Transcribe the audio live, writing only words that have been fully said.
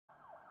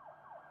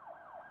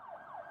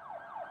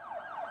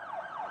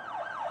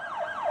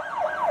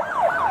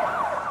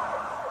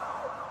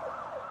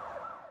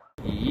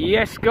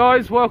Yes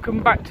guys,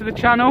 welcome back to the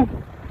channel.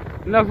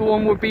 Another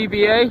one with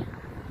BBA,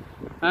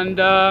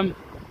 and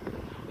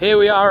here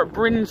we are at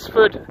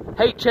Brinsford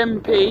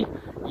HMP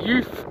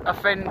Youth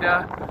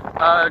Offender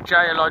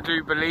Jail, I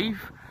do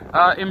believe,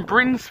 in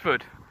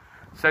Brinsford.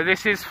 So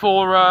this is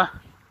for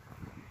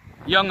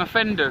young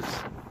offenders,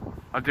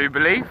 I do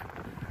believe.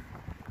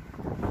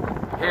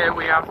 Here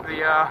we have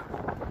the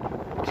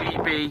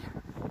GB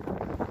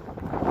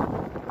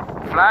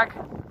flag.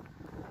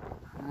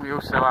 We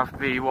also have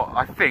the, what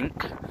I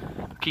think,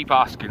 I keep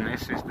asking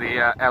this, is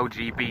the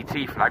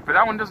LGBT flag, but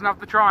that one doesn't have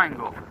the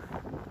triangle,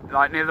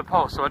 like near the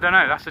pole, so I don't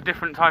know, that's a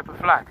different type of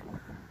flag.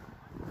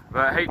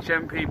 But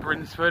HMP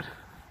Brinsford,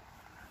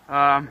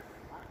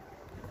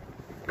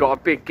 got a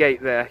big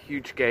gate there,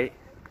 huge gate.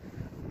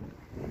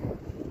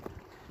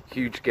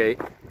 Huge gate.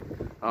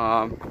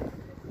 So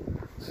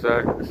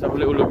let's have a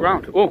little look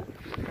around. Oh,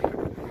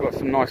 got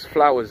some nice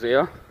flowers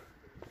here.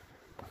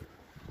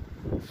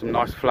 Some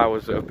nice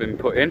flowers that have been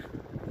put in.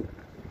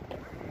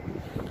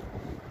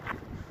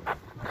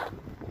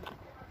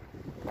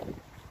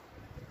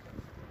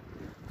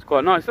 It's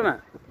quite nice, isn't it?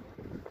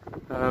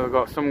 We've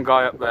got some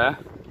guy up there.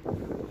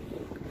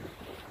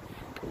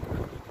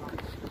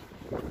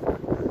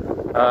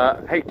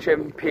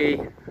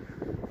 HMP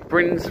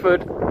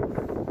Brinsford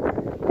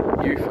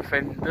Youth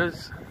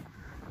Offenders.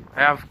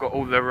 They have got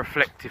all the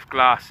reflective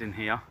glass in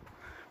here.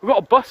 We've got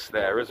a bus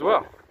there as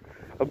well.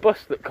 A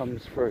bus that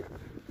comes through.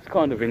 It's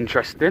kind of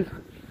interesting.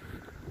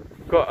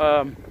 We've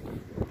got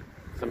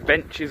some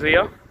benches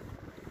here.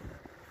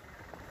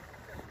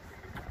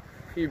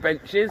 A few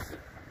benches.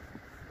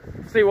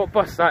 Let's see what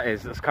bus that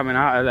is that's coming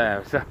out of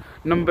there. It's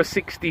number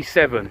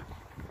 67.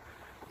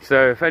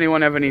 So if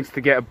anyone ever needs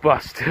to get a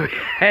bus to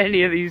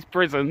any of these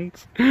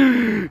prisons,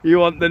 you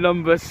want the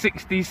number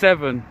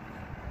 67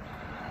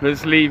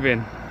 that's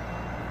leaving.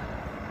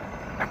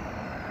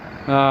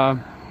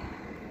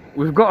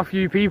 We've got a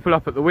few people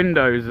up at the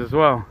windows as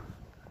well,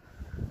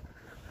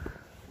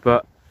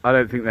 but I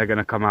don't think they're going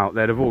to come out.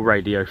 They'd have all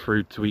radio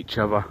through to each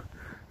other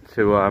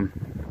to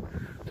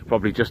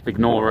probably just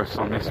ignore us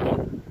on this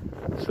one.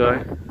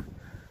 So,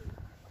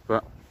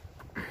 but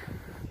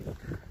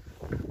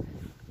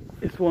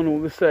this one all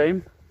the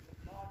same.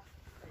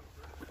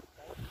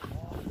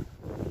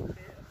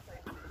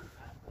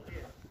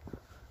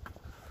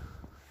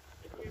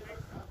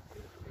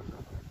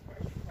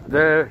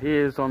 There he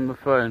is on the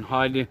phone,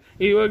 hiding.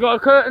 We've got a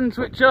curtain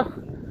switcher.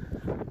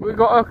 We've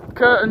got a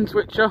curtain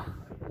switcher.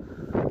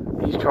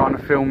 He's trying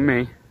to film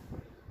me.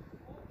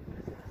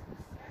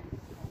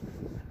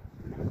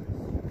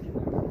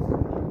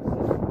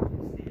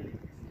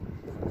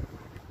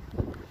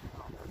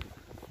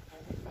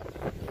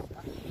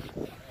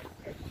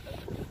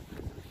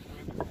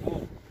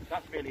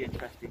 That's really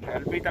interesting.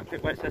 Read that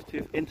bit where it says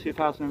in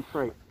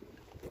 2003.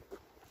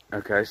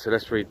 Okay, so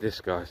let's read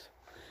this, guys.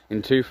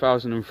 In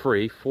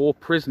 2003, 4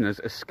 prisoners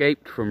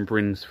escaped from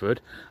Brinsford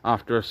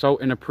after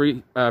assaulting a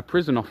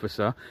prison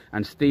officer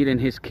and stealing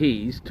his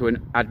keys to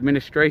an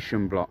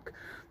administration block.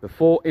 The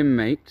 4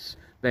 inmates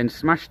then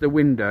smashed the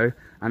window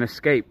and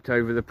escaped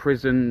over the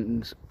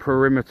prison's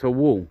perimeter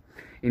wall.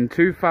 In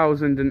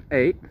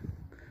 2008,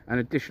 an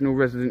additional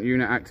resident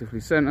unit actively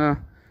sent.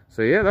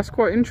 So yeah, that's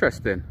quite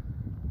interesting.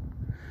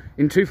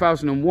 In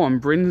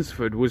 2001,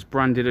 Brinsford was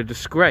branded a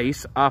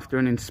disgrace after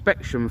an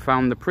inspection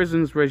found the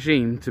prison's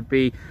regime to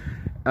be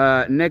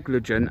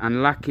negligent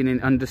and lacking in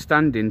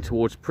understanding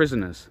towards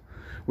prisoners,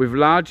 with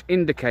large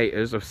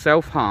indicators of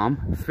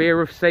self-harm,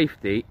 fear of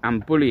safety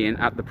and bullying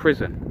at the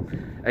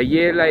prison. A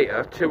year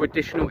later, 2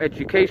 additional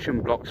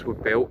education blocks were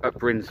built at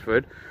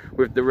Brinsford,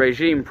 with the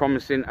regime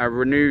promising a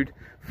renewed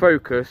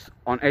focus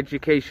on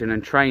education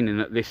and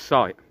training at this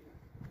site.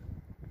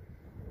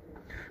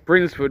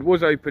 Brinsford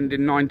was opened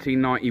in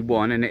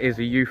 1991 and it is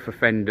a youth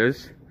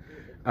offenders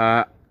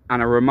and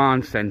a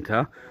remand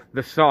centre.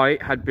 The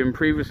site had been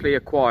previously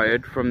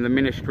acquired from the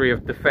Ministry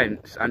of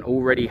Defence and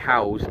already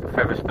housed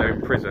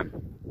Featherstone Prison.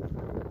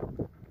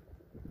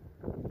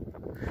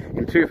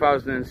 In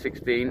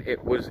 2016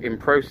 it was in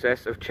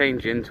process of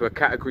changing to a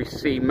Category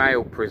C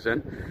male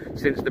prison.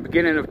 Since the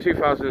beginning of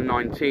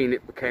 2019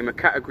 it became a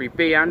Category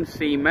B and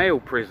C male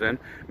prison,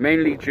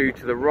 mainly due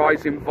to the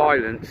rise in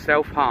violence,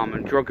 self-harm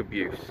and drug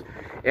abuse.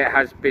 It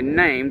has been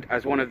named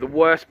as one of the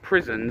worst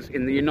prisons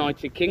in the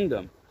United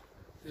Kingdom.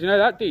 Did you know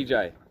that,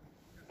 DJ?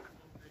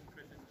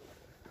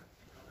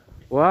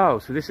 Wow,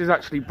 so this is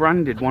actually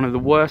branded one of the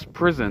worst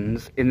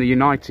prisons in the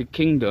United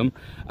Kingdom,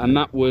 and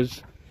that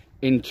was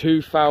in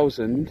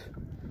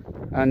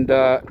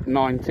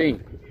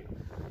 2019.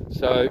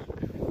 So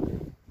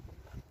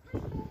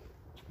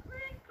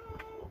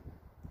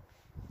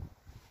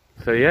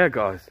yeah,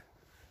 guys,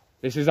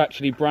 this is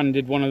actually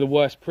branded one of the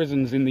worst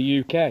prisons in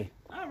the UK.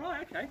 Oh,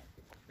 right, okay.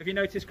 Have you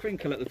noticed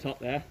Crinkle at the top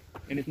there,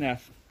 in his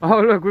nest?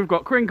 Oh look, we've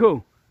got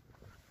Crinkle.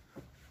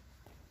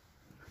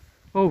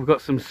 Oh, we've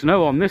got some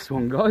snow on this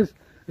one, guys.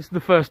 This is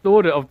the first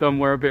audit I've done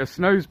where a bit of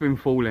snow's been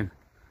falling.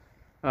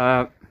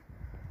 I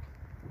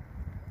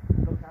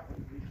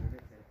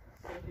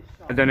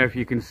don't know if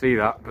you can see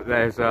that, but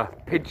there's a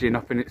pigeon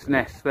up in its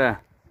nest there.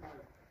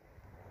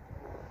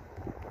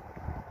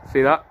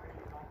 See that?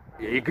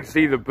 Yeah, you can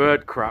see the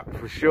bird crap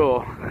for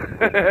sure.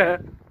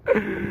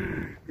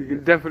 You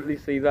can definitely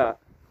see that.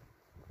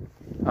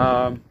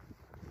 I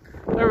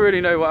don't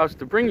really know what else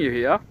to bring you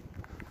here,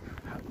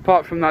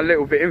 apart from that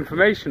little bit of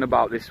information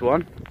about this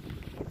one.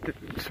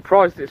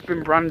 Surprised it's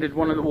been branded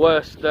one of the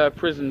worst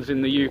prisons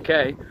in the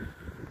UK.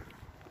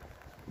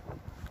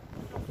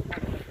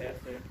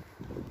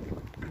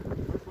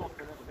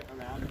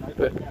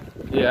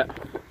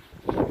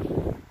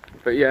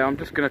 But yeah, I'm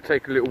just going to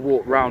take a little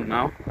walk round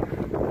now,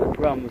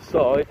 round the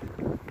side.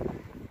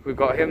 We've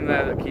got him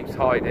there that keeps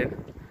hiding.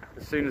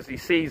 As soon as he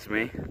sees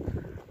me,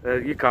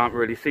 you can't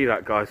really see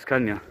that, guys,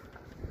 can you?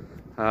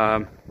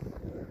 But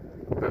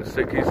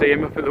so, can you see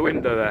him up at the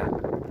window there?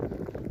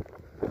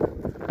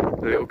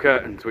 The little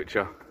curtain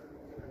switcher.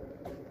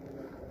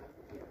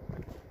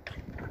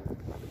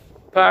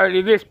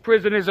 Apparently this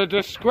prison is a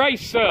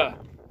disgrace, sir.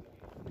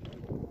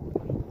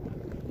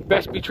 You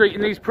best be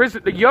treating these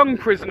the young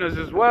prisoners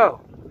as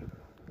well.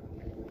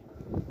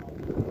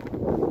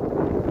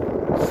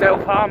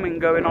 Self-harming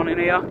going on in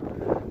here.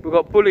 We've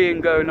got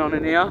bullying going on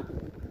in here.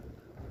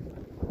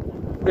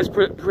 This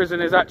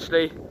prison is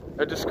actually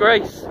a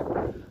disgrace.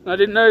 And I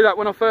didn't know that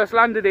when I first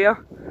landed here,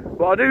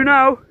 but I do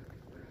now.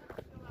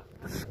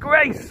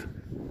 Disgrace.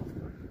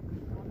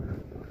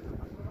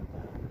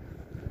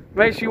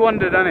 Makes you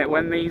wonder, doesn't it,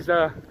 when these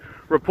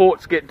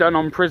reports get done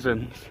on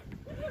prisons.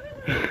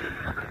 It's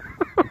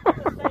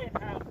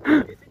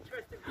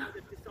interesting how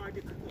they've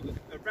decided to put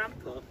a ramp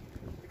up,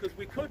 because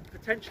we could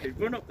potentially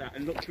run up that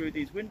and look through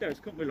these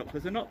windows, couldn't we? Look,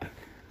 because they're not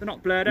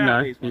blurred out.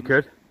 No, these ones. you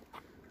could.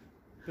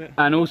 But,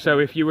 and also,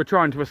 if you were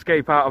trying to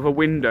escape out of a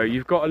window,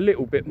 you've got a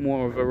little bit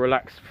more of a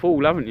relaxed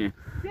fall, haven't you?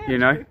 Yeah, you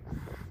know.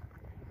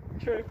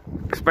 True.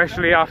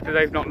 Especially after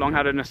they've not long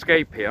had an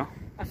escape here.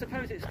 I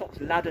suppose it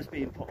stops ladders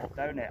being put up,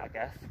 don't it, I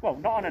guess? Well,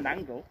 not on an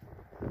angle.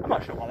 I'm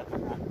not sure why they've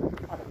done that.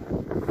 I don't know.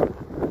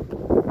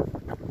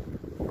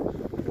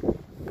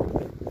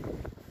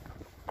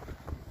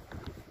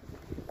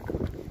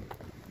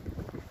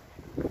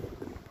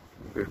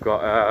 We've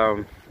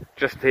got,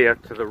 just here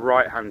to the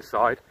right hand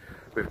side,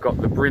 we've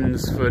got the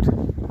Brinsford,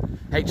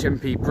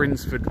 HMP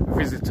Brinsford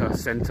Visitor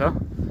Centre.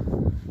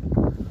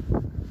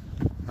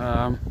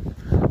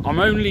 I'm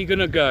only going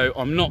to go,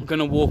 I'm not going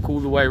to walk all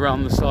the way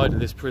around the side of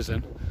this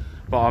prison,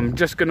 but I'm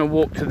just going to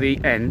walk to the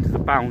end, the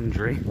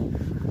boundary,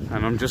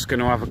 and I'm just going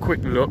to have a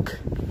quick look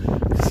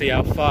to see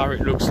how far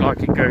it looks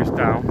like it goes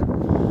down,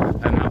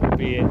 and that will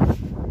be it.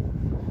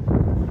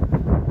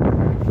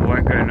 I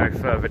won't go no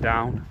further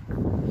down.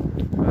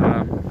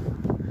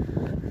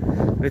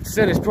 It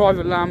said it's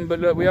private land, but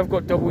look, we have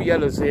got double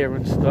yellows here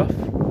and stuff.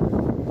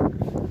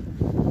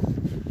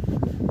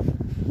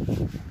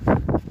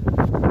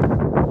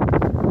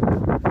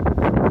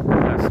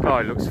 That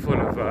sky looks full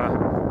of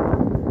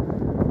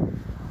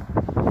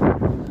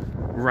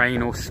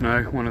rain or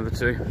snow, one of the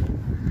two.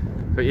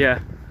 But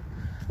yeah,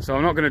 so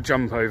I'm not going to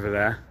jump over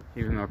there,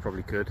 even though I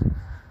probably could.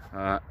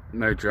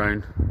 No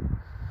drone.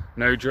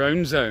 No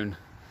drone zone.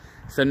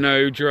 It's a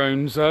no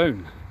drone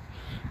zone.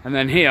 And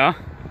then here,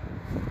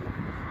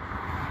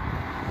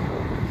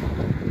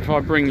 if I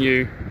bring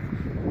you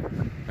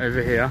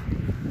over here,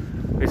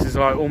 this is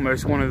like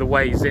almost one of the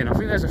ways in. I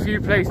think there's a few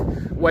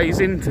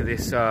ways into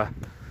this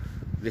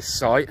this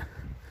site,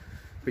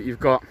 but you've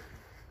got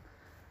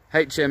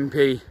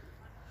HMP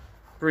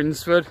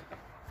Brinsford,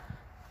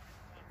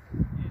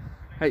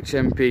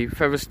 HMP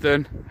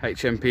Featherstone,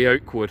 HMP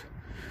Oakwood.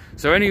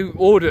 So any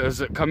auditors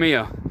that come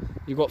here,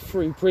 you've got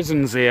 3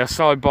 prisons here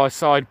side by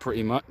side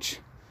pretty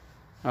much.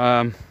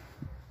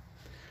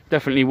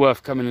 Definitely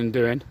worth coming and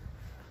doing.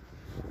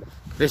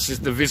 This is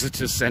the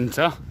visitors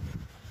centre.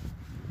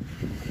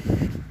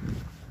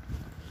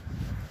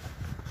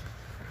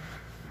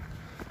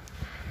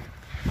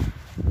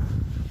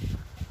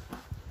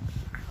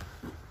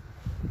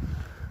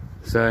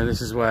 So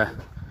this is where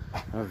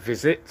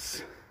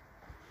visits.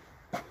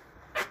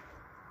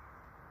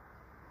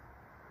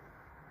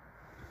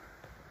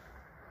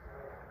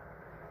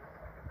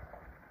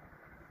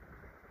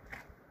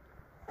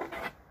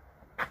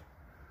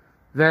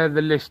 They're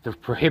the list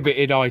of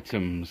prohibited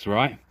items,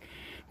 right?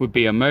 Would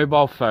be a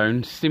mobile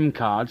phone, SIM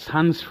cards,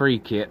 hands-free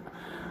kit,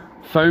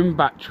 phone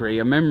battery,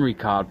 a memory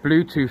card,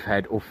 Bluetooth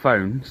head or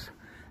phones,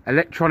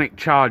 electronic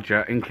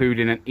charger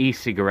including an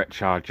e-cigarette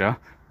charger,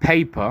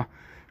 paper,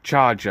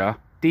 charger,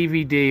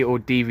 DVD or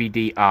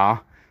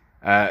DVD-R,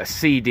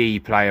 CD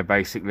player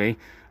basically,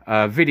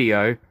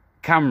 video,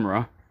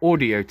 camera,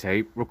 audio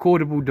tape,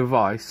 recordable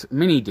device,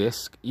 mini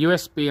disc,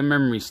 USB and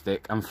memory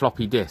stick and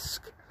floppy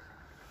disk,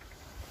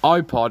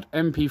 iPod,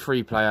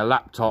 MP3 player,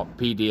 laptop,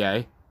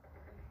 PDA,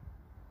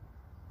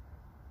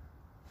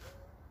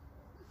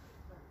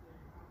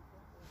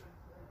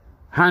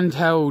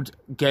 handheld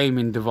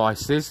gaming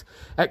devices,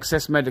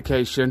 excess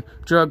medication,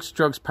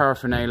 drugs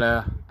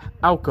paraphernalia,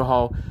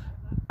 alcohol,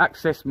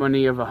 excess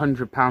money of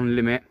 £100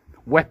 limit,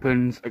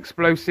 weapons,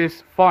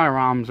 explosives,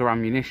 firearms or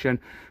ammunition,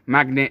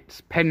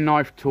 magnets,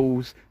 penknife,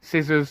 tools,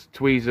 scissors,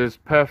 tweezers,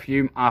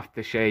 perfume,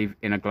 aftershave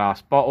in a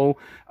glass bottle,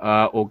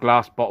 or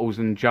glass bottles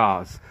and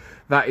jars.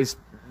 That is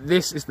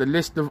this is the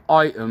list of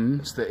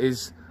items that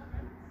is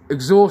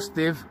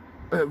exhaustive.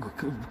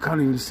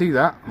 Can't even see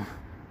that.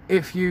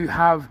 If you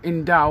have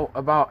in doubt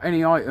about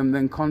any item,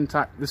 then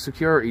contact the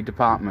security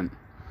department.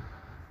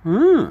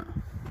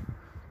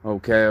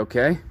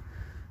 Okay.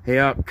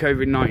 Here,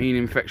 COVID-19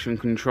 infection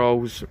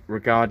controls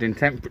regarding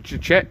temperature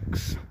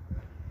checks.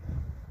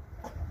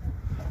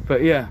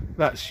 But yeah,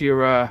 that's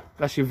your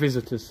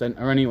visitors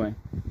centre anyway.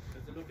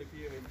 There's a lovely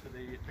view into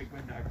the big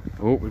window.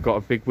 Oh, we've got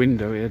a big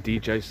window here,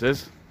 DJ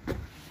says.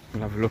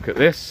 We'll have a look at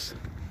this.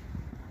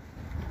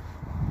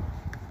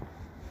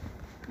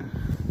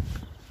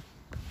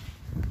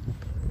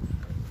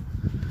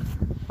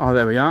 Oh,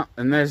 there we are.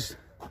 And there's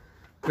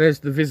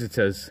the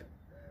visitors.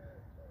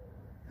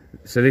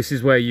 So this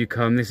is where you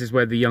come. This is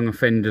where the young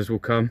offenders will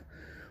come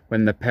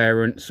when their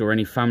parents or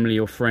any family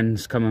or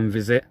friends come and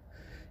visit.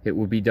 It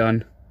will be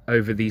done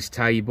over these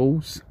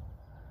tables.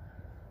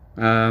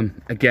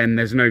 Again,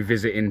 there's no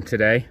visiting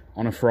today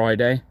on a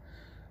Friday.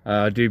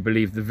 I do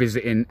believe the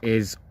visiting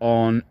is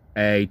on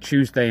a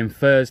Tuesday and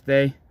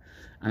Thursday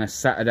and a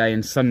Saturday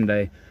and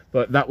Sunday.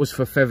 But that was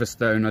for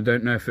Featherstone. I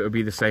don't know if it will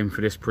be the same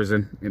for this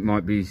prison. It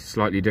might be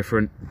slightly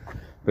different.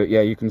 But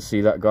yeah, you can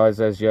see that, guys.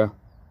 There's your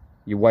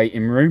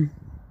waiting room.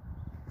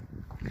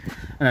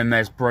 And then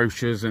there's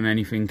brochures and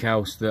anything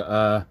else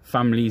that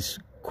families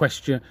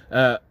question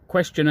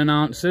and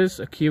answers,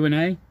 a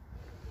Q&A.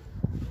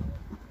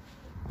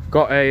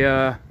 Got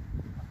a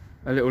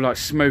little like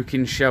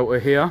smoking shelter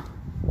here.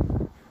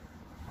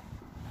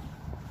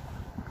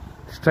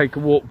 Let's take a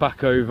walk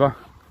back over,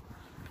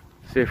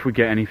 see if we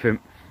get anything.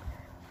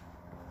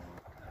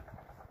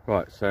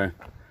 Right, so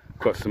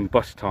got some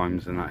bus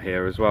times and that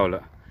here as well.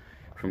 Look,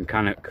 from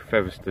Cannock,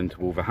 Featherstone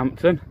to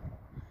Wolverhampton,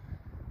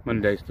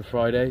 Mondays to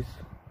Fridays.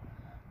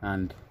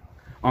 And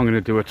I'm going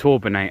to do a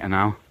turbinator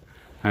now,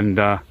 and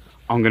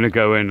I'm going to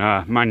go and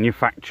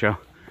manufacture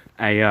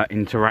a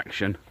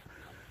interaction.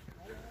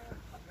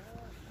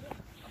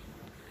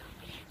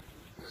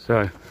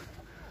 So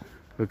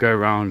we'll go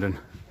around and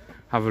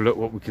have a look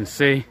what we can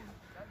see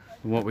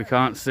and what we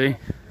can't see.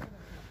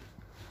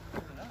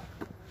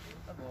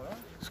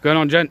 What's going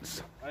on,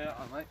 gents?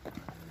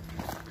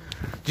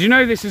 Do you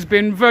know this has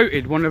been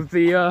voted one of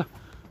the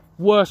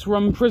worst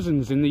run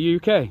prisons in the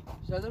UK?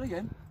 Say that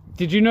again.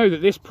 Did you know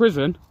that this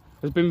prison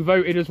has been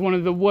voted as one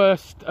of the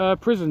worst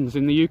prisons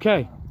in the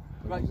UK?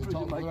 Great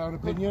prison, mate.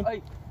 Opinion.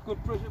 Hey,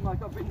 good prison, mate.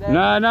 I've been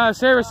there. No,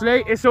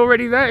 seriously, it's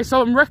already there. It's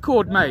on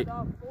record, mate.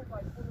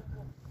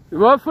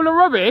 Well, full of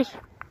rubbish?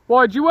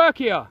 Why, do you work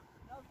here?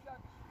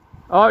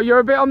 Oh, you're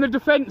a bit on the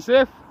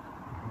defensive.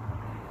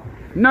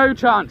 No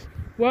chance.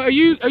 Well, are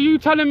you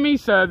telling me,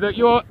 sir, that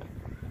you're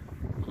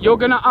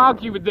going to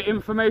argue with the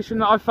information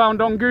that I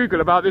found on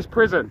Google about this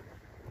prison?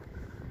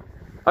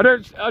 I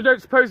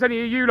don't suppose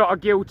any of you lot are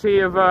guilty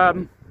of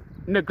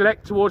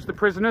neglect towards the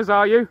prisoners,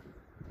 are you?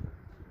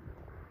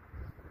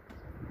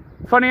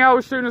 Funny how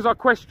as soon as I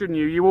question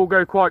you, you all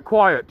go quite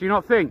quiet. Do you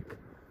not think?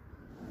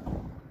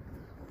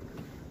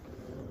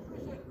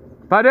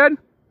 Pardon?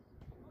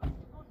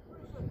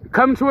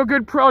 Come to a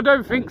good I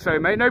don't think so,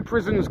 mate. No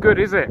prison's good,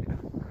 is it?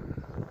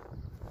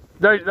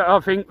 I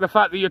think the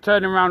fact that you're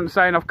turning around and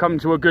saying I've come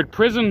to a good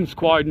prison's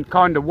quite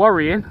kind of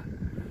worrying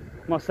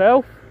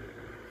myself.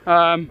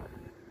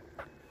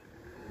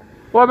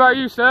 What about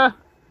you, sir?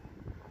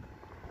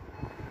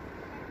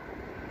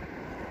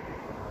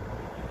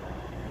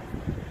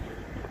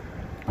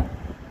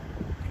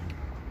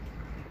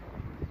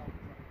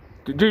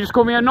 Did you just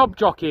call me a knob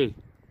jockey?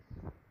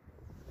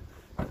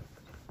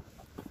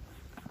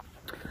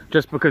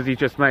 Just because he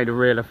just made a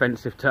real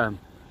offensive term.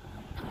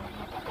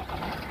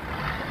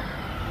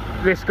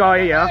 This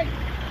guy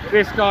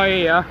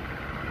here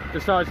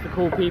decides to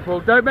call people,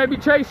 don't make me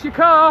chase your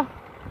car.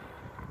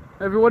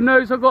 Everyone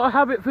knows I've got a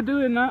habit for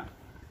doing that.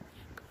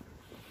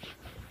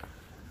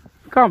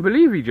 Can't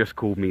believe he just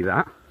called me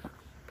that.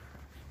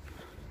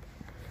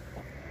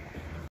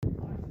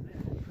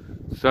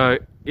 So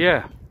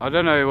yeah, I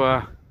don't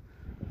know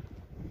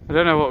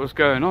what was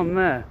going on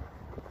there.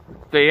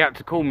 That he had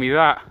to call me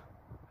that.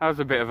 That was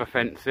a bit of an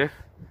offensive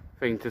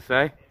thing to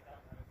say.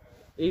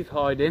 He's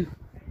hiding.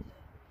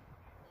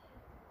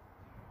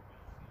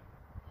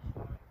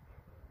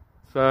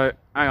 So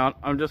hang on,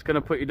 I'm just going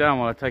to put you down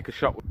while I take a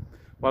shot.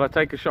 While I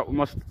take a shot with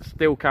my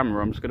still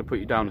camera, I'm just going to put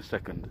you down a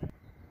second.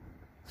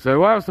 So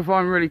what else I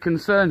find really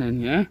concerning,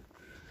 yeah,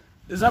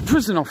 is that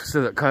prison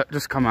officer that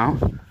just come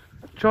out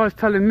tries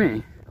telling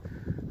me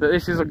that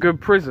this is a good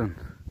prison.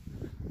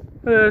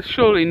 There's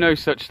surely no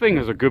such thing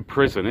as a good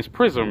prison. It's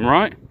prison,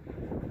 right?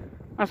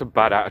 That's a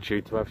bad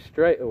attitude to have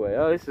straight away.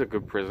 Oh, this is a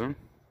good prison.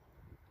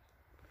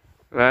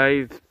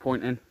 He's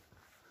pointing.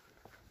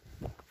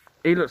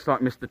 He looks like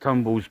Mr.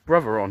 Tumble's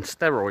brother on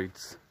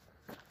steroids.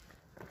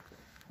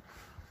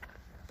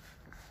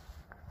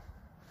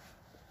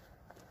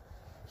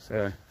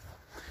 So,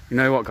 you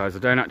know what, guys? I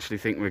don't actually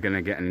think we're going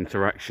to get an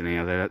interaction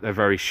here. They're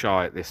very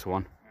shy at this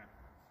one.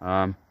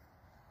 I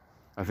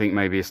think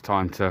maybe it's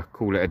time to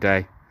call it a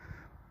day.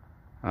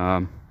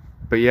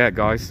 But yeah,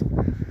 guys,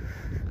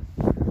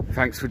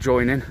 thanks for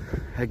joining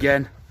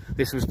again.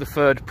 This was the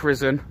third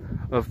prison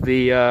of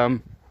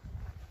the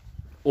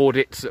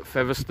audits at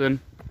Featherstone,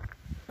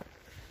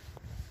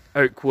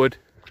 Oakwood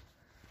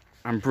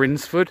and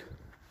Brinsford.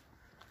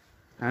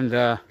 And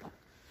yeah,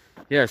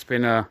 it's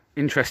been an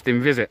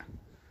interesting visit.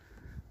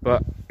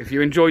 But if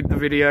you enjoyed the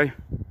video,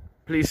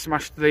 please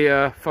smash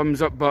the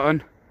thumbs up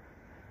button.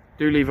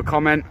 Do leave a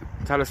comment,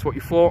 tell us what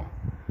you thought,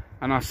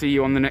 and I'll see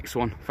you on the next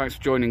one. Thanks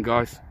for joining,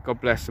 guys. God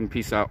bless and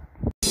peace out.